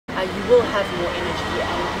you will have more energy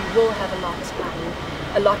and you will have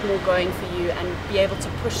a lot more going for you, and be able to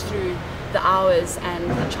push through the hours and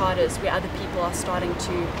the charters where other people are starting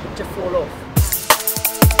to fall off.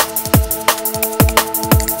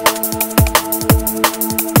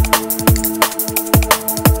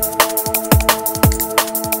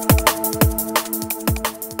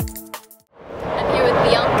 I'm here with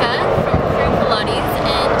Bianca from Crew Pilates,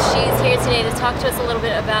 and she's here today to talk to us a little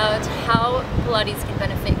bit about how Pilates can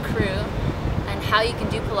benefit crew and how you can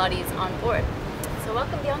do Pilates on board. So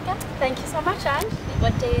welcome, Bianca. Thank you so much, Ange.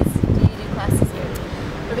 What days do you do classes here?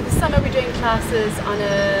 Over the summer we're doing classes on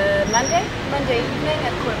a Monday evening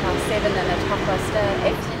at 7:15 and at 8:30.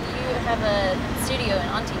 And you have a studio in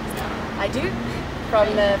Antibes now. I do.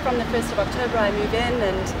 From the 1st of October I move in,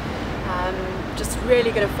 and just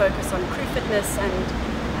really going to focus on crew fitness and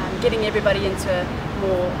getting everybody into a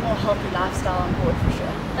more healthy lifestyle on board for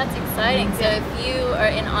sure. That's exciting. So if you are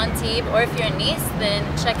in Antibes or if you're in Nice, then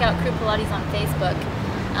check out Crew Pilates on Facebook.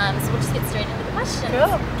 So we'll just get straight into the questions.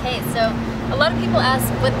 Cool. Okay, so a lot of people ask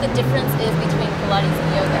what the difference is between Pilates and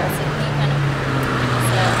yoga. So can you kind of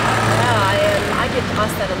I get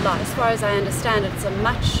asked that a lot. As far as I understand it, it's a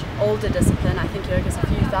much older discipline. I think yoga is a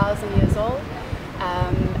few thousand years old,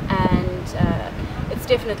 and it's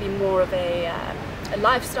definitely more of a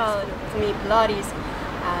lifestyle. For me, Pilates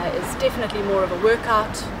is definitely more of a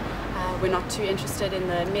workout. We're not too interested in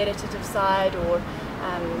the meditative side or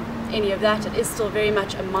any of that. It is still very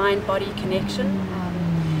much a mind-body connection.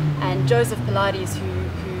 And Joseph Pilates, who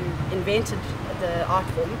invented the art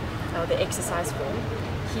form, or the exercise form,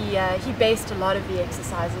 he based a lot of the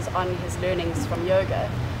exercises on his learnings from yoga.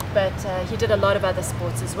 But he did a lot of other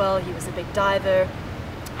sports as well. He was a big diver.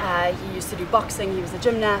 He used to do boxing. He was a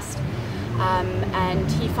gymnast. And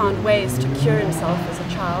he found ways to cure himself as a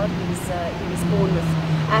child. He was born with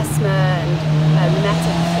asthma and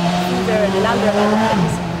rheumatic fever and a number of other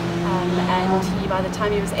things. And by the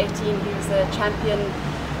time he was 18, he was a champion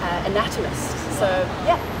anatomist. So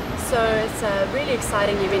yeah, so it's really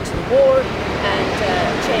exciting. He went to the war and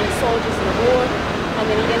trained soldiers in the war, and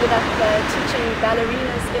then he ended up teaching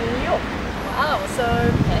ballerinas in New York. wow? So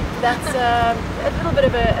that's a little bit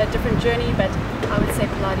of a different journey, but I would say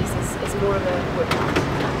Pilates is more of a workout.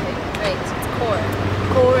 Okay, great. It's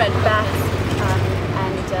Core and back,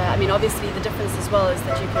 and I mean obviously the difference as well is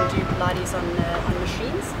that you can do Pilates on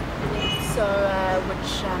machines, so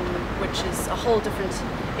which is a whole different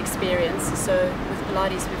experience. So with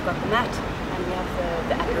Pilates we've got the mat and we have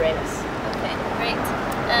the apparatus. Okay, great.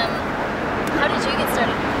 How did you get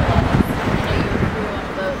started with Pilates? I know you were crew on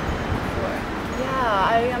a boat before.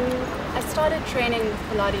 Yeah, I started training with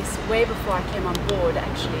Pilates way before I came on board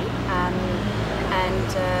actually,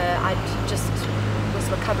 and I just was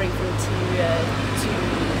recovering from two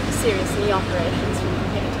serious knee operations from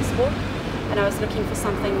competitive sport, and I was looking for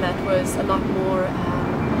something that was a lot more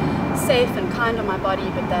safe and kind on my body,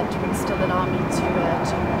 but that would still allow me to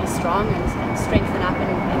be strong and strengthen up in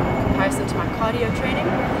comparison to my cardio training.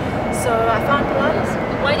 So I found Pilates.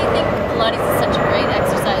 Why do you think Pilates is such a great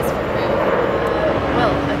exercise for crew?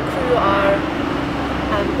 Well, a crew are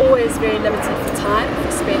always very limited for time,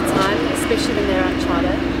 for spare time, especially when they're on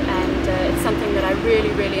charter, and it's something that I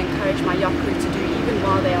really encourage my yacht crew to do even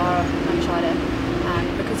while they are on charter,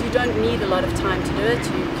 because you don't need a lot of time to do it.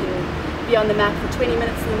 You can be on the mat for 20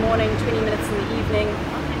 minutes in the morning, 20 minutes in the evening,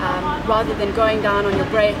 rather than going down on your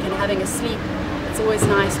break and having a sleep. It's always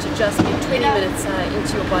nice to just get 20 minutes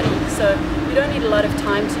into your body, so you don't need a lot of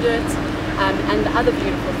time to do it. And the other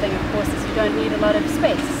beautiful thing, of course, is you don't need a lot of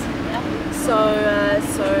space. So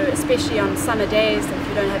especially on summer days, if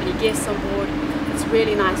you don't have any guests on board, it's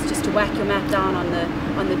really nice just to whack your mat down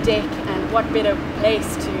on the deck. And what better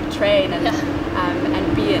place to train and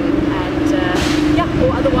be in? And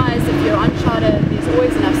or otherwise, if you're on charter, there's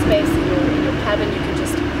always enough space in your cabin. You can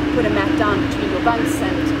just put a mat down between your bunks,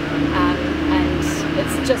 and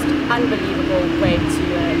it's just an unbelievable way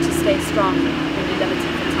to stay strong when you're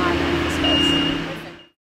limited for time and for space.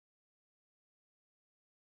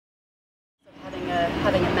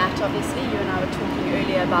 Having a mat, obviously, you and I were talking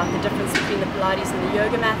earlier about the difference between the Pilates and the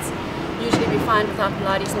yoga mats. Usually we find with our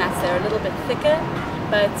Pilates mats they're a little bit thicker,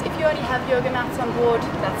 but if you only have yoga mats on board,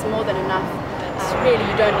 that's more than enough. Really,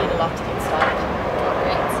 you don't need a lot to get started.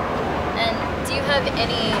 Great. And do you have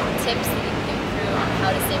any tips that you can give crew on how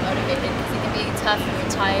to stay motivated? Because it can be tough when you're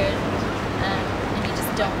tired and you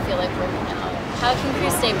just don't feel like working out. How can crew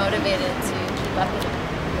stay motivated to keep up with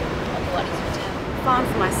a Pilates routine? Found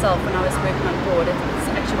for myself when I was working on board, it's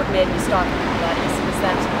actually what made me start with Pilates, was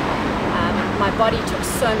that my body took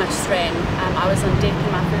so much strain. I was on deck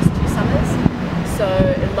in my first 2 summers, so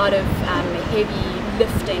a lot of heavy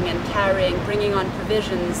lifting and carrying, bringing on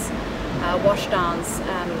provisions, washdowns.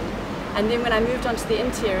 And then when I moved onto the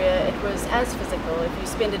interior, it was as physical. If you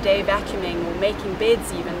spend a day vacuuming or making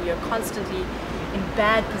beds even, you're constantly in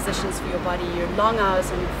bad positions for your body, you're long hours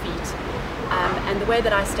on your feet. And the way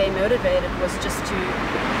that I stay motivated was just to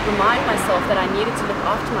remind myself that I needed to look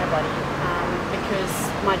after my body, because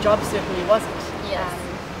my job certainly wasn't. Yes.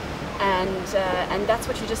 And that's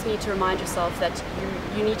what you just need to remind yourself, that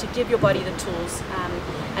you need to give your body the tools,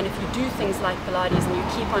 and if you do things like Pilates and you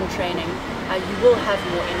keep on training, you will have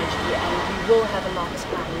more energy and you will have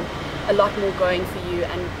a lot more going for you,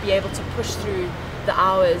 and be able to push through the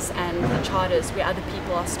hours and the charters where other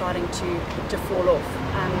people are starting to fall off.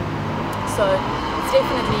 So it's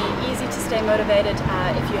definitely easy to stay motivated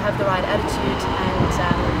if you have the right attitude,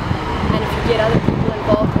 and if you get other people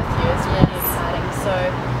involved with you, it's really exciting. So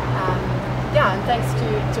yeah, and thanks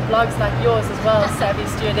to blogs like yours as well, Savvy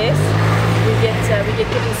Stewardess, we get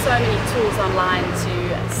given so many tools online to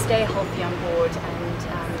stay healthy on board,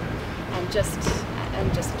 and just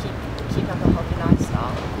keep up a healthy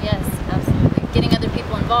lifestyle. Yes, absolutely. Getting other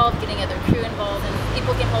people involved, getting other crew involved, and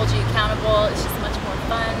people can hold you accountable. It's just much more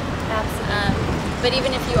fun. Absolutely. But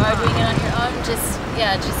even if you are doing it on your own, just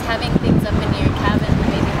having things up in your cabin,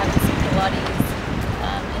 maybe having some Pilates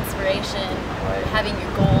inspiration, or having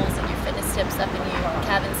your goals and your fitness tips up in your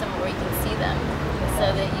cabin somewhere where you can see them, so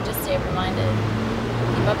that you just stay reminded,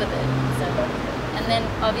 keep up with it. So, and then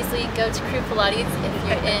obviously go to Crew Pilates if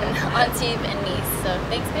you're in Antibes and Nice. So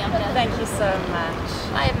thanks, Bianca. Thank you so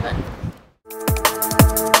much. Bye, everyone.